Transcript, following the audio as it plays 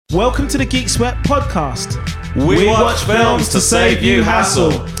Welcome to the Geek Sweat podcast. We watch films to save you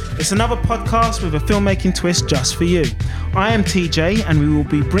hassle. It's another podcast with a filmmaking twist just for you. I am TJ, and we will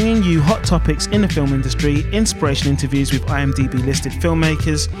be bringing you hot topics in the film industry, inspiration interviews with IMDb listed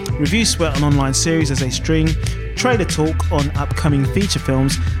filmmakers, review sweat on online series as they stream, trailer talk on upcoming feature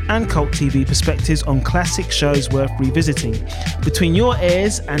films, and cult TV perspectives on classic shows worth revisiting. Between your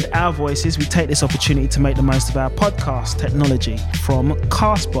ears and our voices, we take this opportunity to make the most of our podcast technology from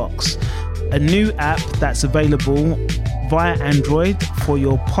Castbox, a new app that's available via Android for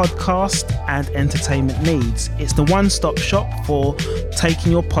your podcast and entertainment needs. It's the one-stop shop for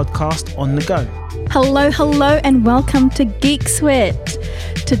taking your podcast on the go. Hello, and welcome to Geek Sweat.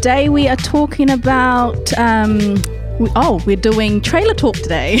 Today we are talking about, we're doing trailer talk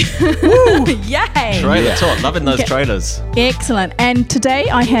today. Yay! Trailer talk, loving those trailers. Excellent. And today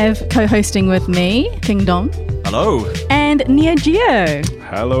I have co-hosting with me, King Dong. Hello. And Neo Geo.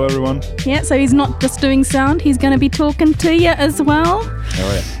 Hello, everyone. Yeah, so he's not just doing sound, he's going to be talking to you as well.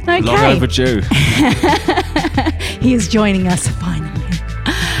 Oh, yeah. Okay. Long overdue. He is joining us finally.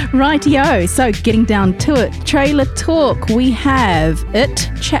 Rightio, so getting down to it. Trailer talk. We have It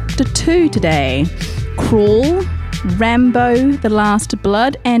Chapter 2 today. Crawl, Rambo, The Last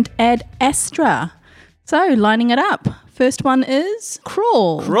Blood, and Ad Astra. So, lining it up. First one is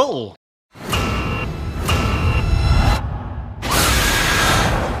Crawl. Crawl.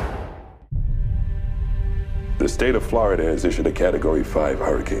 The state of Florida has issued a Category 5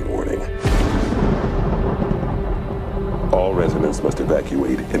 hurricane warning. All residents must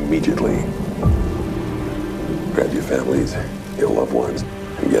evacuate immediately. Grab your families, your loved ones,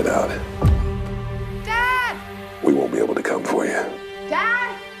 and get out. Dad! We won't be able to come for you.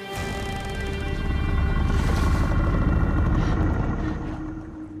 Dad!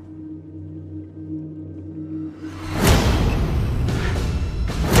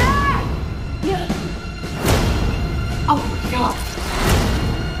 Dad! Oh, God.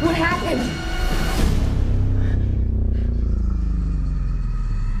 What happened?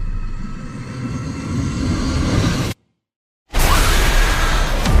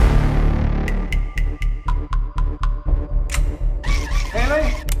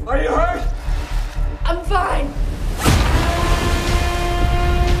 Haley, are you hurt? I'm fine.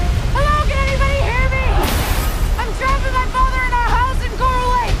 Hello, can anybody hear me? I'm trapped with my father in our house in Coral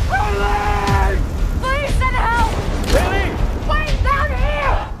Lake. Please send help. Haley! Wait, down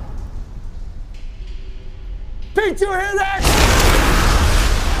here. Pete, you hear that?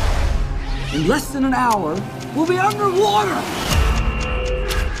 In less than an hour, we'll be underwater.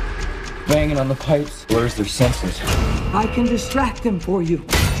 Banging on the pipes blurs their senses. I can distract them for you.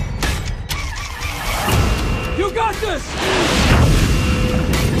 You got this!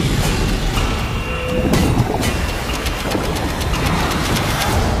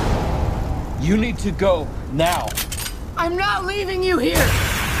 You need to go now. I'm not leaving you here.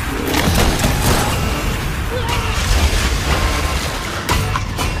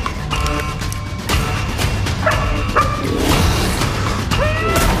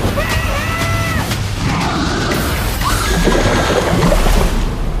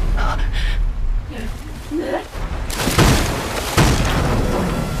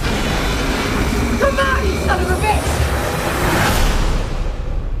 Come on, you son of a bitch!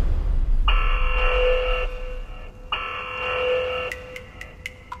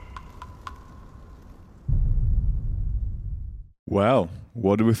 Well,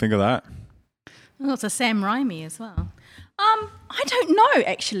 what do we think of that? Oh, it's a Sam Raimi as well. I don't know,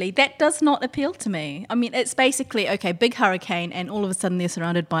 actually. That does not appeal to me. I mean, it's basically, okay, big hurricane, and all of a sudden they're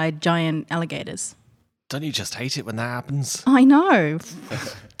surrounded by giant alligators. Don't you just hate it when that happens? I know.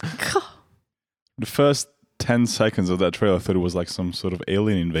 The first 10 seconds of that trailer, I thought it was like some sort of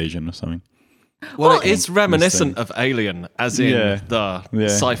alien invasion or something. Well, it is reminiscent of Alien, as in the Yeah.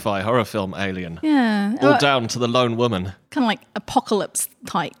 sci-fi horror film Alien. Yeah. All down to the lone woman. Kind of like apocalypse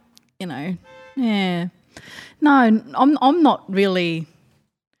type, you know. Yeah. No, I'm not really.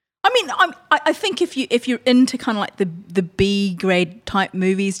 I mean, I think if you're into kind of like the B grade type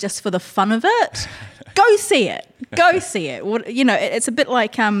movies just for the fun of it, go see it. Go see it. What, you know, it's a bit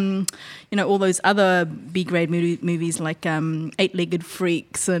like all those other B grade movies like Eight Legged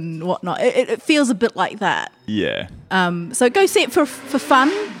Freaks and whatnot. It feels a bit like that. Yeah. So go see it for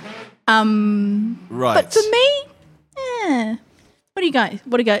fun. Right. But for me, yeah. What do you guys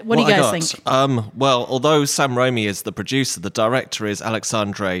think? Well, although Sam Raimi is the producer, the director is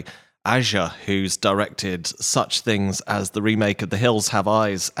Alexandre Aja, who's directed such things as the remake of The Hills Have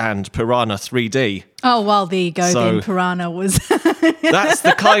Eyes and Piranha 3D. Oh, well, there you go. So- Then Piranha was. That's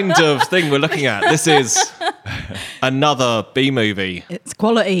the kind of thing we're looking at. This is another B-movie. It's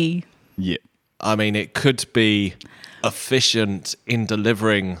quality. Yeah. I mean, it could be efficient in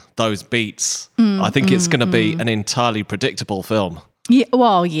delivering those beats. I think it's going to be an entirely predictable film. Yeah.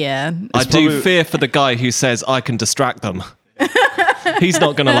 Well, yeah. I do fear for the guy who says, I can distract them. He's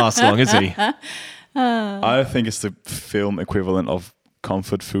not going to last long, is he? I think it's the film equivalent of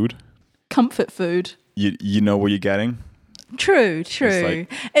comfort food. Comfort food. You know what you're getting. True.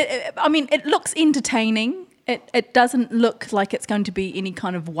 like- I mean, it looks entertaining. It doesn't look like it's going to be any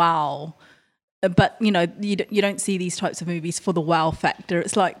kind of wow. But, you know, you don't see these types of movies for the wow factor.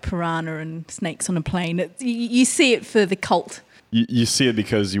 It's like Piranha and Snakes on a Plane. You see it for the cult. You see it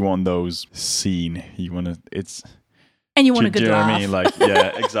because you want those scene. You want to. It's. And you want a do good you know laugh. what I mean? Like,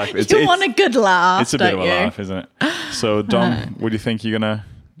 yeah, exactly. You want a good laugh, It's a bit don't of a you? laugh, isn't it? So, Dom, what do you think you're gonna?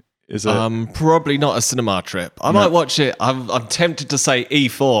 Is it? Probably not a cinema trip. I might watch it. I'm tempted to say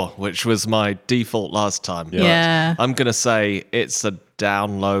E4, which was my default last time. Yeah. I'm going to say it's a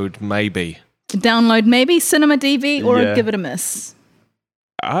download, maybe. Download maybe Cinema DB or Yeah. give it a miss.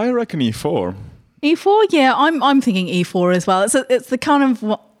 I reckon E4. E4, yeah, I'm thinking E4 as well. It's the kind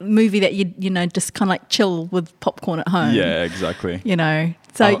of movie that you know just kind of like chill with popcorn at home. Yeah, exactly. You know,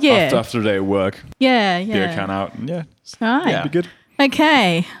 so yeah, After a day of work, yeah. beer can out, and yeah, Right. it'd be good.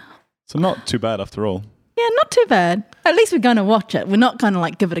 Okay. So not too bad after all. Yeah, not too bad. At least we're going to watch it. We're not going to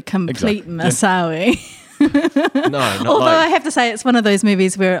like give it a complete Exactly. miss, are we? No, not Although I like... have to say it's one of those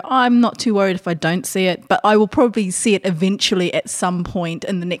movies where I'm not too worried if I don't see it, but I will probably see it eventually at some point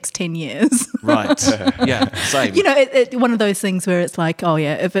in the next 10 years. Right. Yeah, same. You know, one of those things where it's like, oh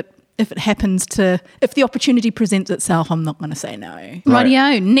yeah, if it happens to, if the opportunity presents itself, I'm not going to say no.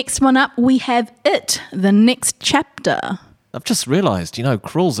 Rightio. Next one up, we have It, the Next Chapter. I've just realised,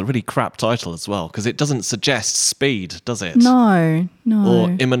 Crawl's a really crap title as well, because it doesn't suggest speed, does it? No.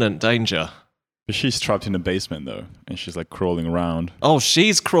 Or imminent danger. But she's trapped in the basement though, and she's like crawling around. Oh,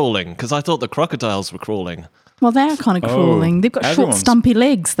 she's crawling, because I thought the crocodiles were crawling. Well, they're kind of crawling. They've got short, everyone's stumpy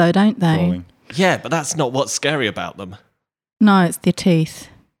legs, though, don't they? Crawling. Yeah, but that's not what's scary about them. No, it's their teeth,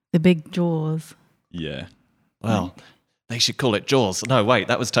 the big jaws. Yeah. Well, they should call it Jaws. No, wait,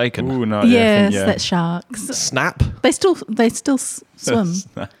 that was taken. Ooh, no. Yes, yeah. that's sharks. Snap? They still swim.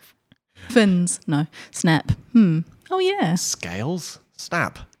 Fins, no, snap. Oh yeah, Scales?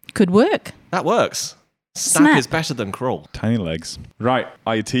 Snap. could work. That works. Snap Snap. is better than Crawl. Tiny legs. Right.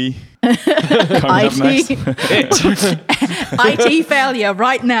 IT. Coming up next. IT failure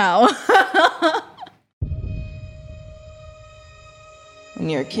right now. When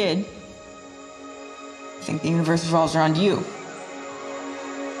you're a kid, you think the universe revolves around you.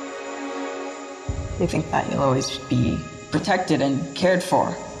 You think that you'll always be protected and cared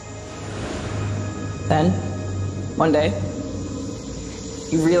for. Then, one day,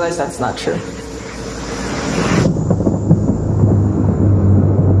 you realize that's not true.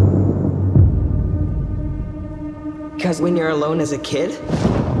 Because when you're alone as a kid,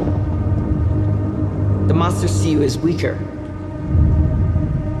 the monsters see you as weaker.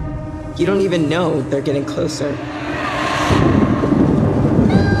 You don't even know they're getting closer.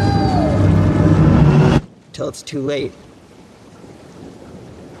 Till it's too late.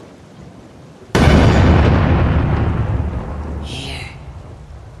 Here.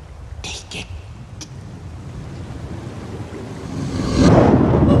 Take it.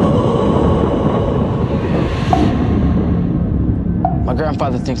 My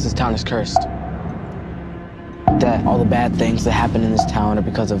grandfather thinks this town is cursed. That all the bad things that happen in this town are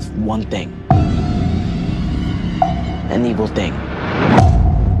because of one thing. An evil thing.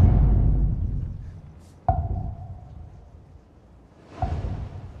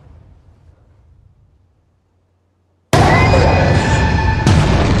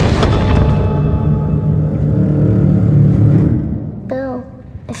 Bill,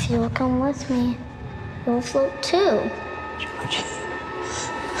 if you will come with me, you'll float too. George.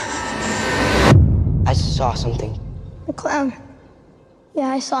 I saw something. The clown. Yeah,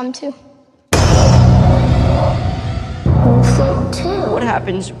 I saw him too. You'll float too. What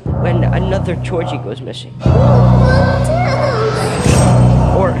happens when another Georgie goes missing?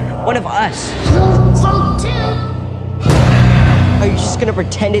 Or one of us? You'll float too. Are you just gonna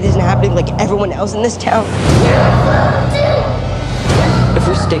pretend it isn't happening like everyone else in this town? If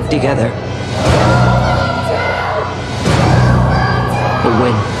we stick together, we'll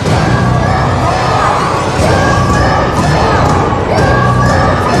win.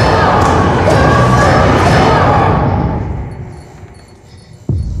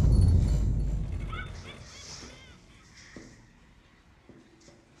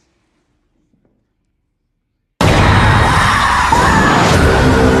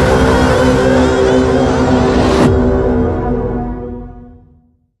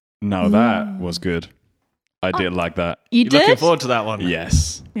 Now that was good. I did like that. You You're did? looking forward to that one.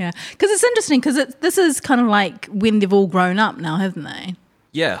 Yes. Yeah, because it's interesting because this is kind of like when they've all grown up now, haven't they?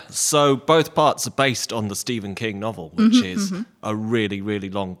 Yeah, so both parts are based on the Stephen King novel, which is a really, really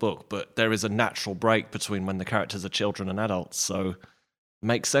long book, but there is a natural break between when the characters are children and adults, so it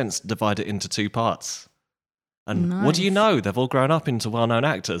makes sense to divide it into 2 parts. And what do you know? They've all grown up into well-known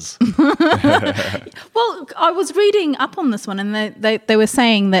actors. Well, I was reading up on this one, and they were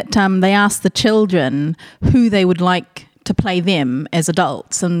saying that they asked the children who they would like to play them as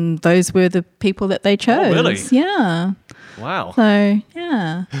adults, and those were the people that they chose. Oh, really? Yeah. Wow. So,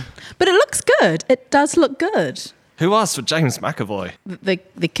 yeah. But it looks good. It does look good. Who asked for James McAvoy?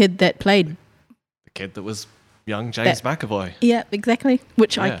 The kid that played. The kid that was young James McAvoy. Yeah, exactly.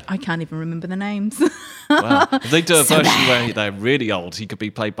 Which Yeah. I can't even remember the names. Wow. If they do a version where they're really old, he could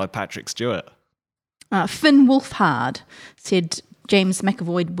be played by Patrick Stewart. Finn Wolfhard said James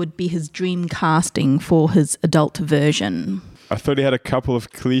McAvoy would be his dream casting for his adult version. I thought he had a couple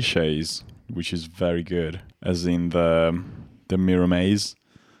of cliches, which is very good, as in the mirror maze.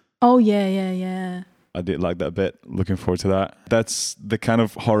 Oh, yeah. I did like that bit. Looking forward to that. That's the kind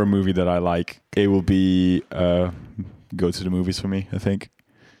of horror movie that I like. It will be go to the movies for me, I think.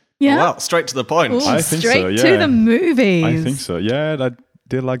 Yeah. Oh, wow, straight to the point. Ooh, I think straight so, yeah. to the movies. I think so. Yeah, I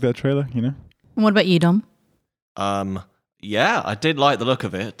did like that trailer, you know. And what about you, Dom? Yeah, I did like the look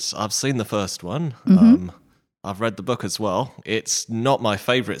of it. I've seen the first one. I've read the book as well. It's not my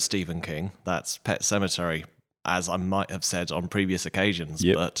favourite Stephen King. That's Pet Sematary, as I might have said on previous occasions.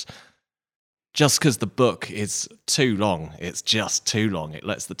 Yep. But just because the book is too long, it's just too long. It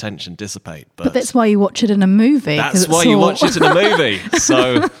lets the tension dissipate. But that's why you watch it in a movie. That's why you watch it in a movie.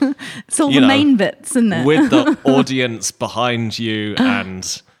 So it's all the main bits, isn't it? with the audience behind you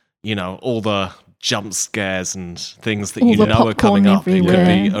and, all the jump scares and things that All you the know are coming popcorn up, it could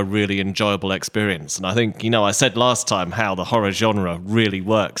everywhere. be a really enjoyable experience. And I think, I said last time how the horror genre really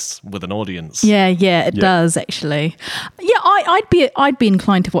works with an audience. Yeah, it does actually. Yeah, I'd be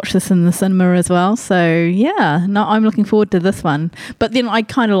inclined to watch this in the cinema as well. So yeah, no, I'm looking forward to this one. But then I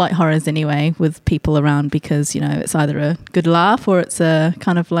kind of like horrors anyway with people around because it's either a good laugh or it's a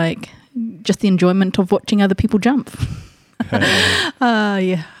kind of like just the enjoyment of watching other people jump. Yeah,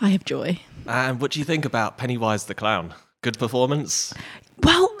 I have joy. And what do you think about Pennywise the Clown? Good performance?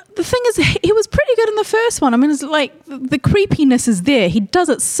 Well, the thing is, he was pretty good in the first one. I mean, it's like the creepiness is there. He does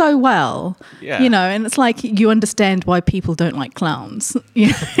it so well. Yeah. And it's like you understand why people don't like clowns.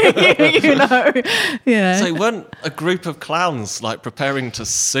 Yeah. So weren't a group of clowns preparing to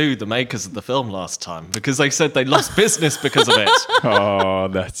sue the makers of the film last time because they said they lost business because of it? Oh,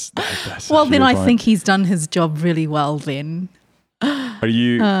 that's well, then I point. think he's done his job really well then. Are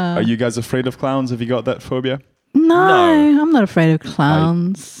you guys afraid of clowns? Have you got that phobia? No, I'm not afraid of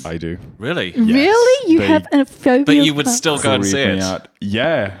clowns. I do. Really? Really? You have a phobia? But you of would clowns? still go and see Creep me it? out.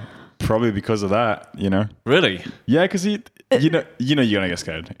 Yeah, probably because of that. Really? Yeah, because you're gonna get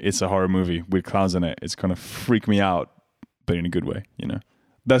scared. It's a horror movie with clowns in it. It's gonna freak me out, but in a good way.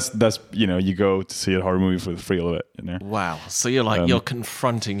 That's you go to see a horror movie for the thrill of it. Wow. So you're you're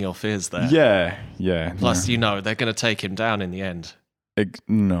confronting your fears there. Yeah. Plus, they're going to take him down in the end.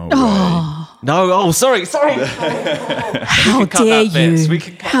 No way. No. Oh, sorry. How dare you?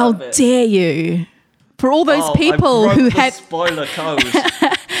 How dare you? For all those people who had spoiler code.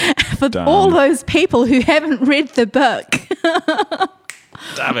 all those people who haven't read the book.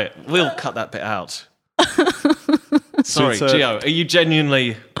 Damn it. We'll cut that bit out. Sorry, So Gio, are you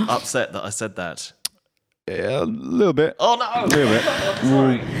genuinely upset that I said that? Yeah, a little bit. Oh no! A little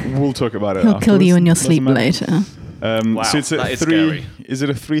bit. We'll talk about it. He'll kill you in your Doesn't sleep matter. later. Wow, so it's that is three. scary. Is it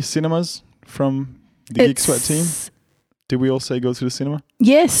a 3 cinemas from the Geek Sweat team? Did we all say go to the cinema?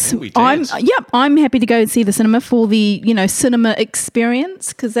 Yes, we did. I'm happy to go and see the cinema for the cinema experience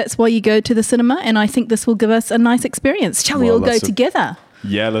because that's why you go to the cinema, and I think this will give us a nice experience. Shall we Well, all go that's together?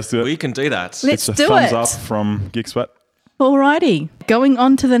 Yeah, let's do it. We can do that. Let's it's a do thumbs it. up from Geek Sweat. Alrighty, going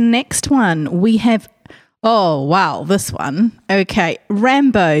on to the next one. We have, oh wow, this one. Okay,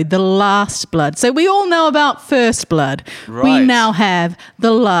 Rambo: The Last Blood. So we all know about First Blood. We Right. now have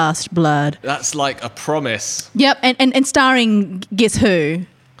The Last Blood. That's like a promise. Yep, and starring, guess who?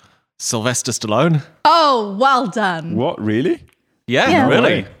 Sylvester Stallone? Oh, well done. What, really? Yeah, Yeah.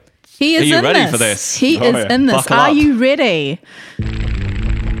 really. He is Are you in ready this. for this? He Oh, is yeah. in this. Buckle Are up. you ready?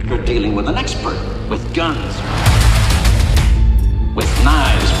 You're dealing with an expert, with guns, with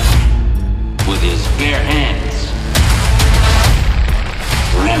knives, with his bare hands.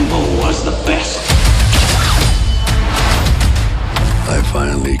 Rambo was the best. I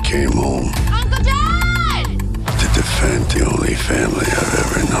finally came home Uncle Dad! to defend the only family I've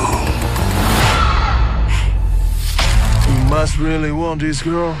ever known. must really want this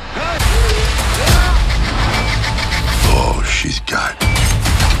girl. All she's got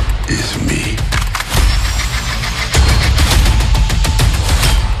is me.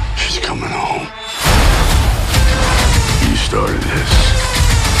 She's coming home. You started this.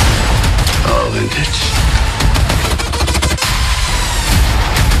 I'll end it.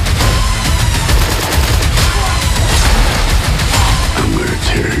 I'm gonna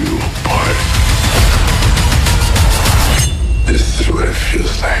tear you apart. This is what it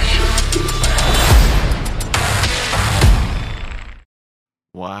feels like.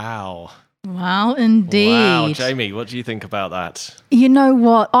 Wow. Wow, indeed. Wow, Jamie, what do you think about that? You know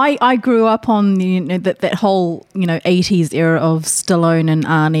what? I grew up on that whole 80s era of Stallone and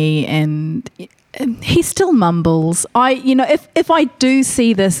Arnie, and he still mumbles. If I do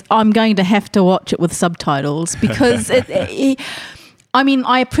see this, I'm going to have to watch it with subtitles because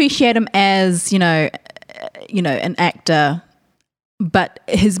I appreciate him as an actor. But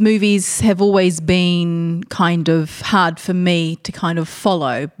his movies have always been kind of hard for me to kind of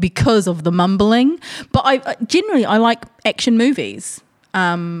follow because of the mumbling. But I generally like action movies.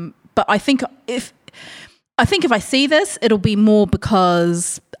 But I think if I see this, it'll be more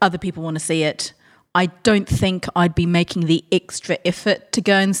because other people want to see it. I don't think I'd be making the extra effort to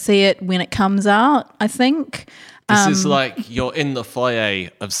go and see it when it comes out, I think. This is like you're in the foyer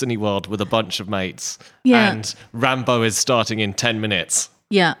of Cineworld with a bunch of mates, and Rambo is starting in 10 minutes.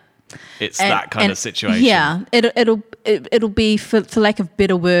 Yeah, it's that kind of situation. Yeah, it'll be for lack of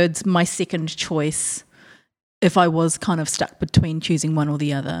better words, my second choice if I was kind of stuck between choosing one or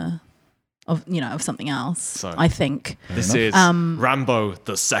the other of something else. So I think this is Rambo,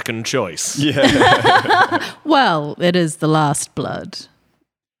 the second choice. Yeah. Well, it is The Last Blood.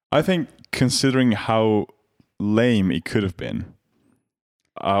 I think considering how lame it could have been,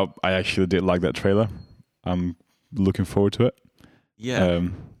 I actually did like that trailer. I'm looking forward to it. Yeah,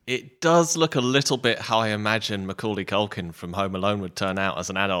 it does look a little bit how I imagine Macaulay Culkin from Home Alone would turn out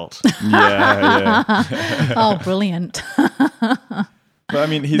as an adult. Yeah. Oh, brilliant. But I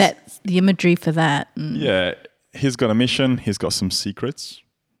mean, that's the imagery for that. Yeah, he's got a mission. He's got some secrets.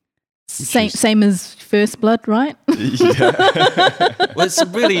 Same as First Blood, right? Yeah. Well, it's a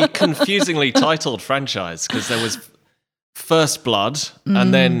really confusingly titled franchise because there was First Blood,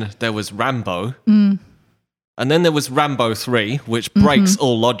 and then there was Rambo, and then there was Rambo 3, which breaks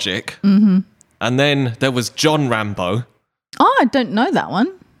all logic, and then there was John Rambo. Oh, I don't know that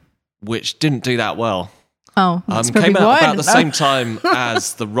one. Which didn't do that well. Oh, came out about the same time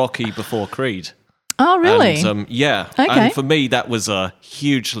as the Rocky before Creed. Oh, really? And, yeah. Okay. And for me, that was a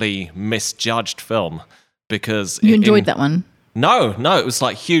hugely misjudged film because you enjoyed that one. No, it was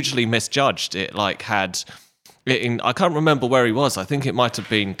like hugely misjudged. It like had I can't remember where he was. I think it might have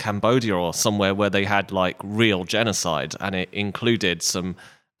been Cambodia or somewhere where they had like real genocide, and it included some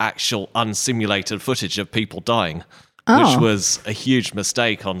actual unsimulated footage of people dying, which was a huge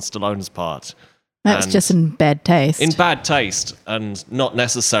mistake on Stallone's part. That's just in bad taste. In bad taste and not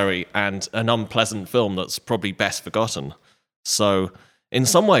necessary, and an unpleasant film that's probably best forgotten. So in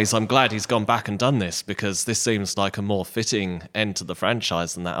some ways, I'm glad he's gone back and done this because this seems like a more fitting end to the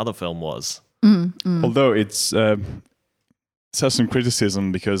franchise than that other film was. Although it has some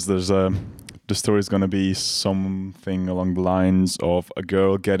criticism because there's the story is going to be something along the lines of a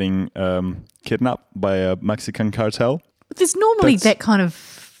girl getting kidnapped by a Mexican cartel. But there's normally that kind of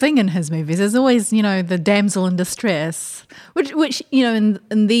thing in his movies. There's always, the damsel in distress, which in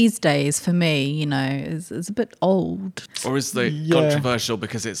these days for me, is a bit old. Or is it controversial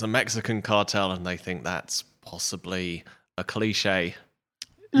because it's a Mexican cartel and they think that's possibly a cliche?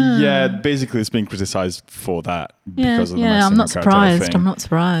 Yeah, basically it's being criticized for that because of the Mexican I'm not surprised. thing. I'm not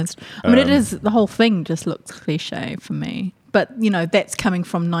surprised. I mean, it is, the whole thing just looks cliche for me. But, that's coming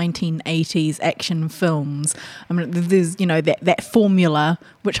from 1980s action films. I mean, there's, that formula,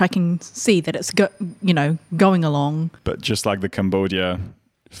 which I can see that it's, going along. But just like the Cambodia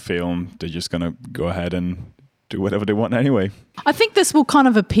film, they're just going to go ahead and do whatever they want anyway. I think this will kind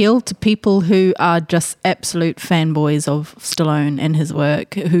of appeal to people who are just absolute fanboys of Stallone and his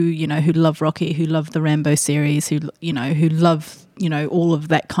work, who love Rocky, who love the Rambo series, who love, all of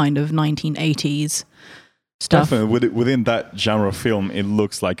that kind of 1980s stuff. Definitely. Within that genre of film, it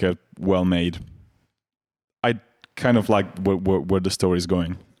looks like a well-made. I kind of like where the story is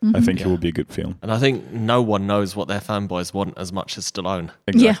going. I think it will be a good film. And I think no one knows what their fanboys want as much as Stallone.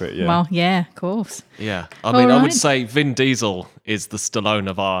 Exactly, yeah. Well, yeah, of course. Yeah. I mean, I would say Vin Diesel is the Stallone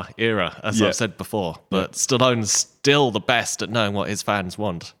of our era, as I've said before. But Stallone's still the best at knowing what his fans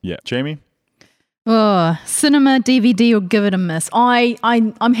want. Yeah. Jamie? Oh, cinema, DVD, or give it a miss.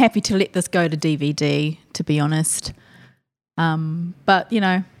 I'm happy to let this go to DVD, to be honest. But,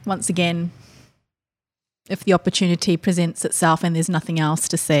 once again, if the opportunity presents itself and there's nothing else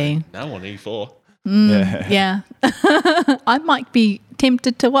to see. Now on E4. Yeah. I might be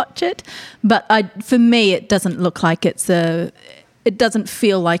tempted to watch it, but for me, it doesn't look like it doesn't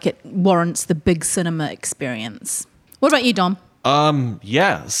feel like it warrants the big cinema experience. What about you, Dom?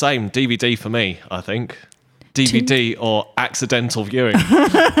 Yeah, same. DVD for me, I think. DVD or accidental viewing.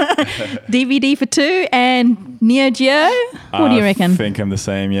 DVD for 2 and Neo Geo? What do you reckon? I think I'm the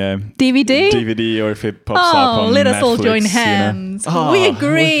same, yeah. DVD? DVD, or if it pops up on let Netflix, us all join hands. We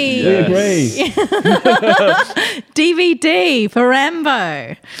agree. We agree. DVD for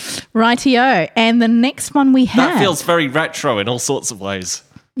Rambo. Rightio. And the next one we have. That feels very retro in all sorts of ways.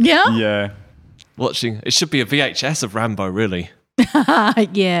 Yeah? Yeah. It should be a VHS of Rambo, really.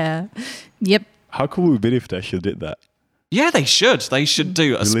 Yeah. Yep. How cool would it be if they actually did that? Yeah, they should. They should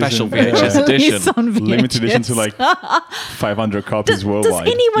do a special Release VHS edition. Limited edition to like 500 copies worldwide.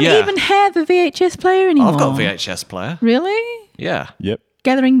 Does anyone even have a VHS player anymore? I've got a VHS player. Really? Yeah. Yep.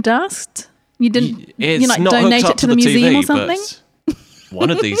 Gathering dust? You didn't It's not donate hooked it up to the museum TV, or something? but one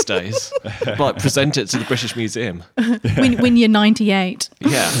of these days. Like, present it to the British Museum. when you're 98.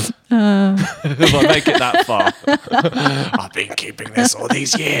 Yeah. If I make it that far. I've been keeping this all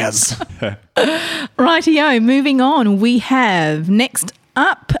these years. Rightio, moving on. We have next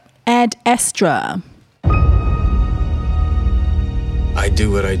up Ad Astra. I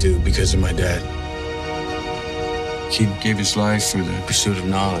do what I do because of my dad. He gave his life for the pursuit of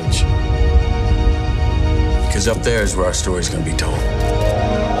knowledge. Because up there is where our story's going to be told.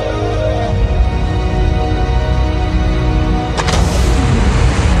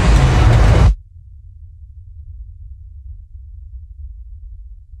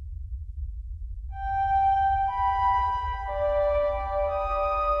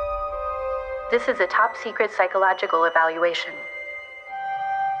 This is a top-secret psychological evaluation.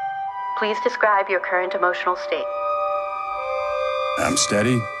 Please describe your current emotional state. I'm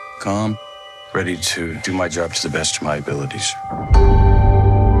steady, calm, ready to do my job to the best of my abilities.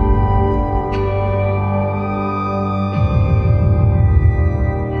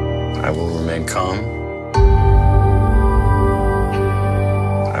 I will remain calm.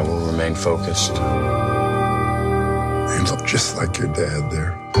 I will remain focused. You look just like your dad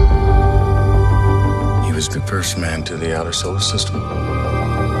there. He was the first man to the outer solar system.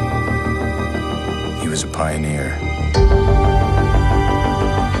 He was a pioneer.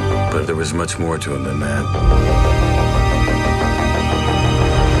 But there was much more to him than that.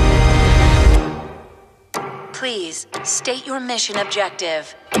 Please state your mission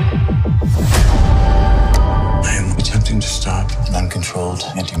objective. I am attempting to stop an uncontrolled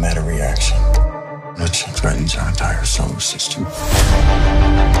antimatter reaction, which threatens our entire solar system.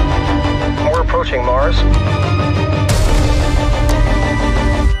 We're approaching Mars.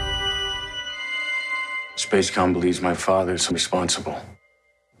 Spacecom believes my father is responsible.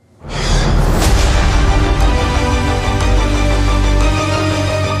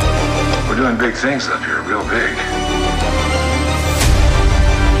 We're doing big things up here, real big.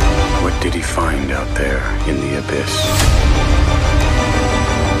 What did he find out there in the abyss?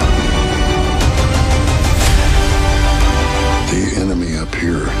 The enemy up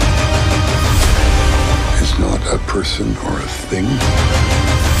here is not a person or a thing.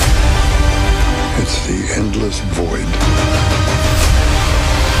 It's the endless void.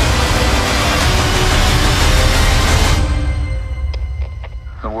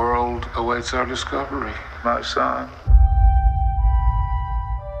 The world awaits our discovery, my son.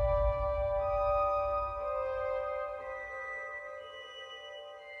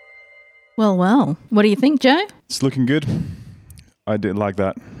 Well. What do you think, Joe? It's looking good. I did like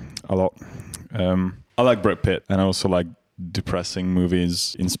that a lot. I like Brad Pitt, and I also like depressing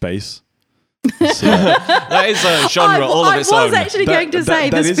movies in space. So, that is a genre all of its own. I was actually going to say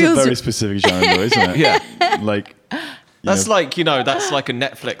that this is feels a very specific genre, isn't it? Yeah. Like that's like that's like a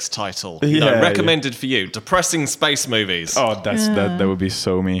Netflix title. Recommended for you. Depressing space movies. Oh, that would be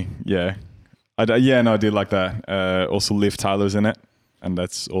so me. Yeah. I did like that. Also, Liv Tyler's in it, and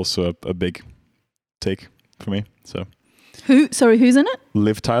that's also a big take for me. So who's in it?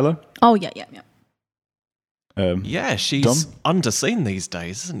 Liv Tyler. Oh yeah. Yeah, she's underseen these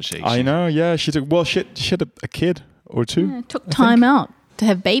days, isn't she? I know. Yeah, she had a kid or two. Yeah, took time out to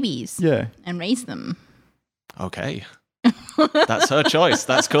have babies. Yeah, and raise them. Okay, that's her choice.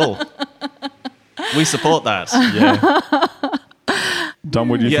 That's cool. We support that. Yeah. Dom,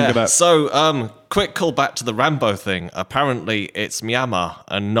 what do you think of that? So, quick call back to the Rambo thing. Apparently, it's Myanmar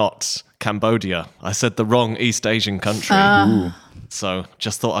and not Cambodia. I said the wrong East Asian country. So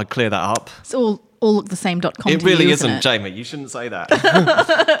just thought I'd clear that up. It's all lookthesame.com. It really isn't isn't, it? Jamie. You shouldn't say that.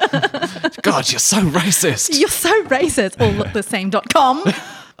 God, you're so racist. You're so racist. Alllookthesame.com.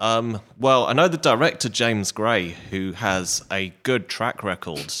 Well, I know the director, James Gray, who has a good track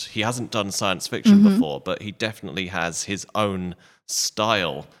record. He hasn't done science fiction before, but he definitely has his own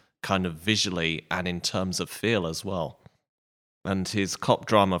style, kind of visually and in terms of feel as well. And his cop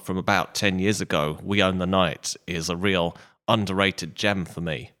drama from about 10 years ago, We Own the Night, is a real underrated gem for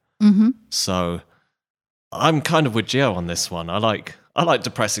me. So I'm kind of with Gio on this one. I like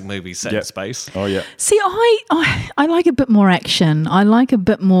depressing movies set in space. Oh yeah. See, I like a bit more action. I like a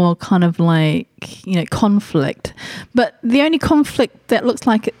bit more kind of like, conflict. But the only conflict that looks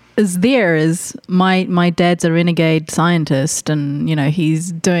like is there is my dad's a renegade scientist, and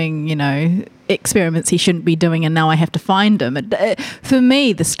he's doing experiments he shouldn't be doing, and now I have to find him. For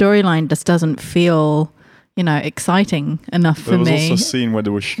me, the storyline just doesn't feel exciting enough for me. There was also a scene where they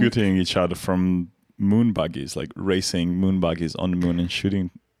were shooting each other from moon buggies, like racing moon buggies on the moon and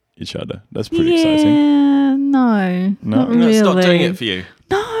shooting each other. That's pretty exciting. Yeah, no, not really. That's not doing it for you.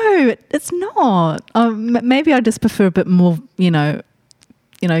 No, it's not. Maybe I just prefer a bit more,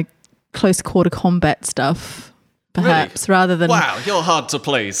 close quarter combat stuff, perhaps, rather than. Wow, you're hard to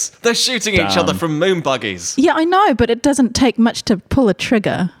please. They're shooting each other from moon buggies. Yeah, I know, but it doesn't take much to pull a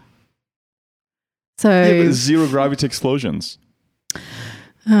trigger. So yeah, but zero gravity explosions.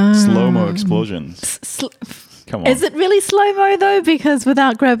 Slow-mo explosions. Come on. Is it really slow-mo though? Because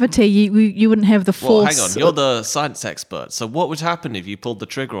without gravity, you wouldn't have the force. Well, hang on. You're the science expert. So what would happen if you pulled the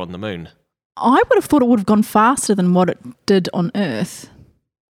trigger on the moon? I would have thought it would have gone faster than what it did on Earth.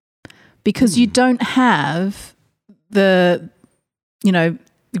 Because you don't have the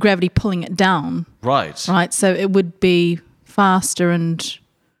gravity pulling it down. Right. Right. So it would be faster, and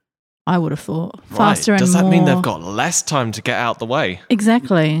I would have thought faster. Right. And does that more. mean they've got less time to get out the way?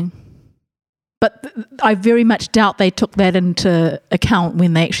 Exactly. But I very much doubt they took that into account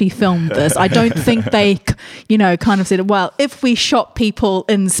when they actually filmed this. I don't think they, kind of said, well, if we shot people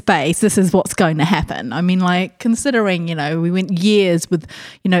in space, this is what's going to happen. I mean, like, considering, we went years with,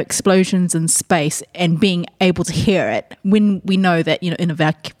 explosions in space and being able to hear it when we know that, in a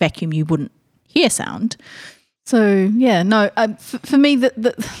vacuum you wouldn't hear sound. So yeah, no. For me,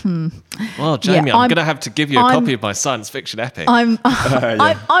 Well, Jamie, I'm going to have to give you a copy of my science fiction epic. I'm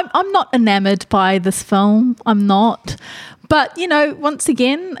not enamored by this film. I'm not. But once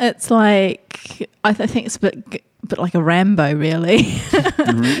again, it's like I think it's a bit like a Rambo, really.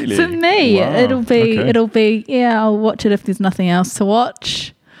 Really? For me, Wow. it'll be. Yeah, I'll watch it if there's nothing else to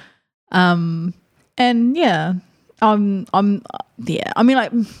watch. And yeah. Yeah. I mean,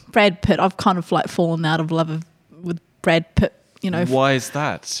 like Brad Pitt, I've kind of like fallen out of love with Brad Pitt. Why is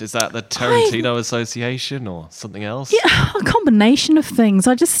that? Is that the Tarantino Association or something else? Yeah, a combination of things.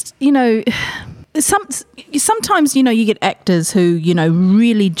 I just, sometimes you get actors who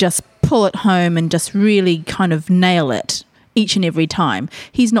really just pull it home and just really kind of nail it each and every time.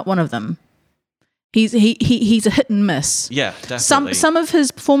 He's not one of them. He's a hit and miss. Yeah, definitely. Some of his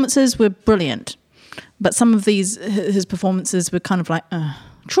performances were brilliant. But some of his performances were kind of like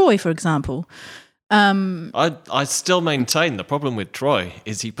Troy, for example. I still maintain the problem with Troy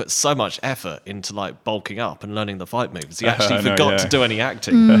is he put so much effort into like bulking up and learning the fight moves. He actually forgot to do any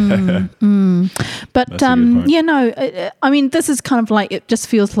acting. But I mean, this is kind of like, it just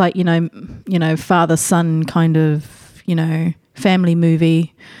feels like father son kind of family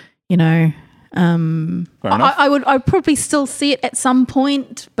movie. I would probably still see it at some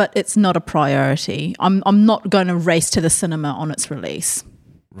point, but it's not a priority. I'm not going to race to the cinema on its release.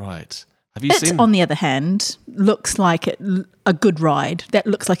 Right. Have you seen? On the other hand, looks like a good ride. That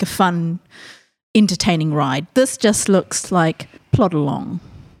looks like a fun, entertaining ride. This just looks like plod along.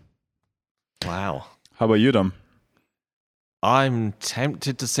 Wow. How about you, Dom? I'm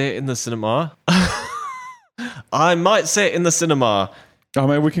tempted to see it in the cinema. I might see it in the cinema. Oh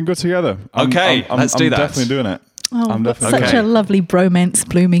man, we can go together. Let's do that. I'm definitely doing it. Oh, such a lovely bromance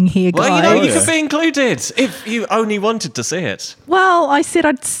blooming here, guys. Well, you could be included if you only wanted to see it. Well, I said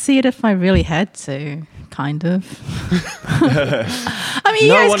I'd see it if I really had to, kind of. I mean,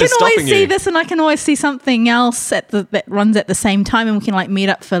 you guys can always see this, and I can always see something else that runs at the same time, and we can like meet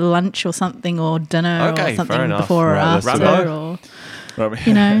up for lunch or something, or dinner or something before or after. Rambo? Or,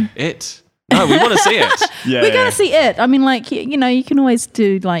 It. No, we want to see it. We're going to see it. I mean, like, you can always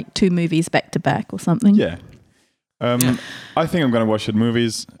do like 2 movies back to back or something. Yeah. I think I'm going to watch it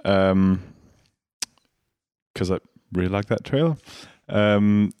movies because I really like that trailer.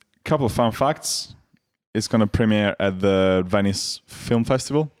 Couple of fun facts. It's going to premiere at the Venice Film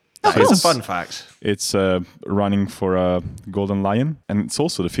Festival That is a fun fact. It's running for a Golden Lion, and it's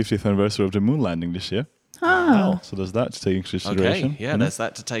also the 50th anniversary of the moon landing this year. Oh. So there's that to take into consideration. Okay, yeah, there's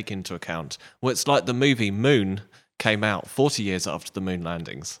that to take into account. Well, it's like the movie Moon came out 40 years after the moon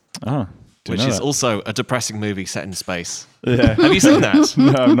landings. Which is also a depressing movie set in space. Yeah. Have you seen that?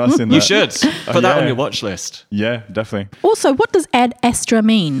 No, I've not seen that. You should. Put that on your watch list. Yeah, definitely. Also, what does Ad Astra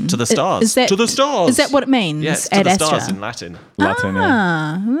mean? To the stars. To the stars. Is that what it means? Yes, Ad to the Astra? stars in Latin.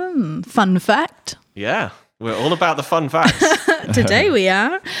 Fun fact. Yeah, we're all about the fun facts. Today we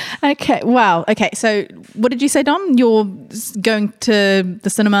are. Okay, wow. Okay, so what did you say, Dom? You're going to the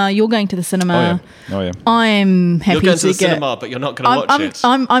cinema. You're going to the cinema. Oh, yeah. I'm happy You're going to the go. cinema, but you're not going to watch it.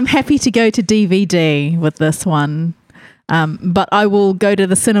 I'm happy to go to DVD with this one. But I will go to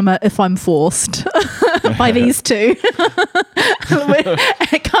the cinema if I'm forced by these two.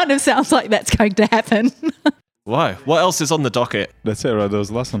 It kind of sounds like that's going to happen. Why? What else is on the docket? That's it, right? That was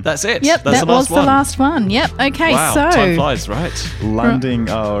the last one. That's it. Yep, That's that was the last one. Yep. Okay, wow, so time flies, right? Landing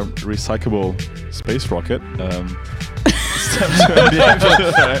our recyclable space rocket. That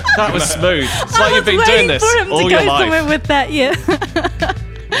was smooth. It's like you've been doing this all your life. Somewhere with that, yeah.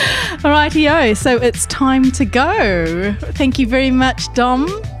 Alrighty-o, so it's time to go. Thank you very much, Dom.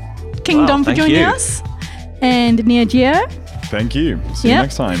 King Dom for joining us. And Neo Geo. Thank you. See you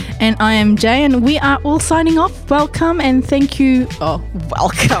next time. And I am Jay, and we are all signing off. Welcome and thank you. Oh,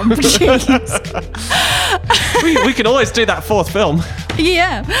 welcome. Jeez. we can always do that fourth film.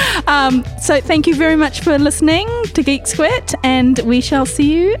 Yeah. So thank you very much for listening to Geek Squid, and we shall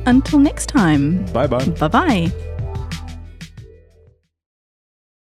see you until next time. Bye-bye. Bye-bye.